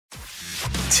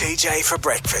TJ for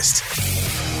breakfast.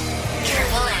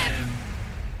 Triple M.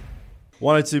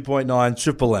 102.9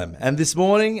 Triple M. And this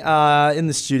morning in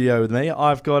the studio with me,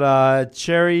 I've got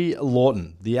Cherry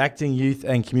Lawton, the Acting Youth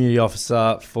and Community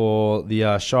Officer for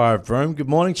the Shire of Broome. Good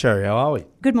morning, Cherry. How are we?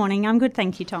 Good morning. I'm good,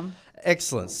 thank you, Tom.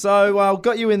 Excellent. So I've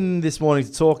got you in this morning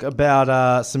to talk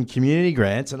about some community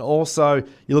grants, and also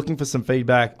you're looking for some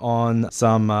feedback on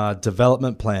some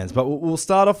development plans. But we'll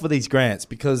start off with these grants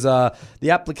because the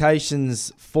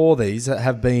applications for these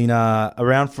have been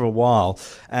around for a while,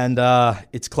 and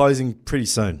it's closing pretty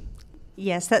soon.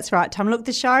 Yes, that's right, Tom. Look,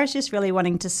 the Shire is just really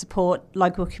wanting to support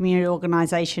local community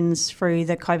organisations through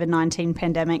the COVID-19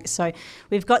 pandemic. So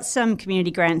we've got some community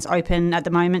grants open at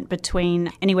the moment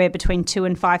anywhere between $2,000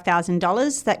 and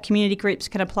 $5,000 that community groups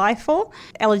can apply for.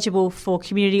 Eligible for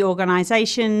community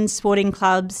organisations, sporting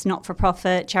clubs,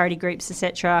 not-for-profit, charity groups,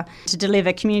 etc., to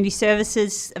deliver community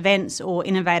services, events or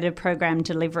innovative program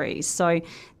deliveries. So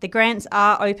the grants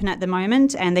are open at the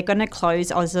moment and they're going to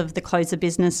close as of the close of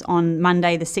business on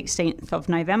Monday the 16th of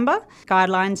November.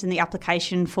 Guidelines and the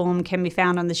application form can be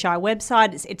found on the Shire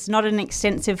website. It's not an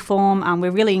extensive form. We're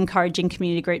really encouraging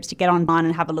community groups to get online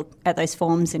and have a look at those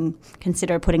forms and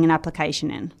consider putting an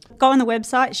application in. Go on the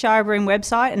website, Shire of Broome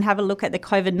website, and have a look at the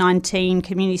COVID-19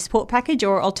 community support package,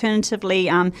 or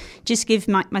alternatively just give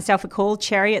myself a call,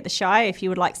 Cherry at the Shire, if you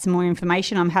would like some more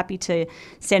information. I'm happy to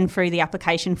send through the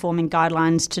application form and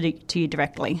guidelines to you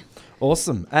directly.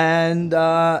 Awesome. And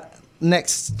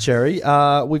next, Cherry,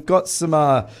 we've got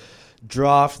some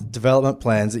draft development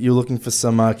plans that you're looking for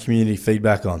some community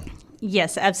feedback on.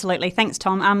 Yes, absolutely. Thanks,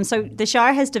 Tom. So the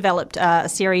Shire has developed a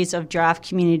series of draft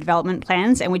community development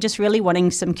plans, and we're just really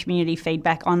wanting some community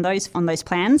feedback on those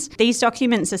plans. These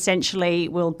documents essentially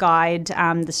will guide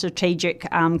the strategic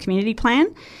community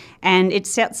plan, and it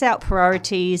sets out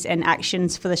priorities and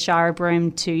actions for the Shire of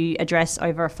Broome to address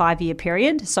over a 5-year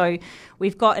period. So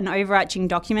we've got an overarching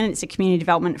document. It's a community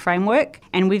development framework.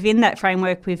 And within that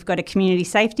framework, we've got a community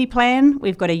safety plan,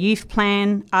 we've got a youth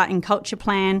plan, art and culture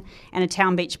plan, and a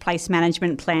town beach place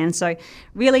management plan. So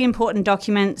really important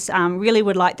documents. Really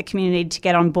would like the community to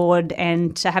get on board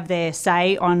and to have their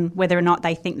say on whether or not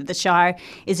they think that the Shire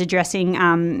is addressing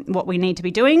what we need to be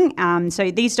doing.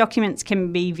 So these documents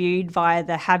can be viewed via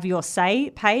the Have Your Say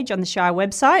page on the Shire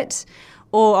website,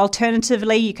 or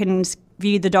alternatively you can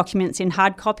view the documents in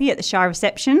hard copy at the Shire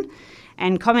reception,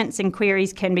 and comments and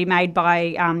queries can be made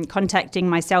by contacting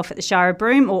myself at the Shire of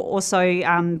Broome, or also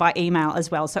by email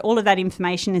as well. So all of that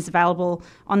information is available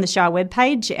on the Shire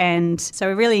webpage, and so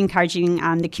we're really encouraging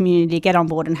the community to get on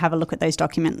board and have a look at those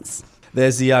documents.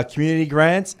 There's the community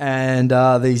grants and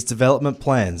these development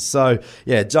plans. So,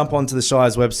 yeah, jump onto the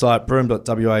Shire's website,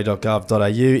 broome.wa.gov.au,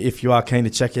 if you are keen to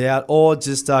check it out, or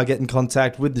just get in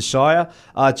contact with the Shire.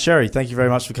 Cherry, thank you very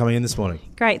much for coming in this morning.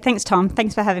 Great. Thanks, Tom.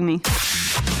 Thanks for having me.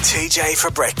 TJ for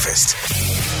breakfast.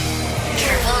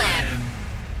 Triple M.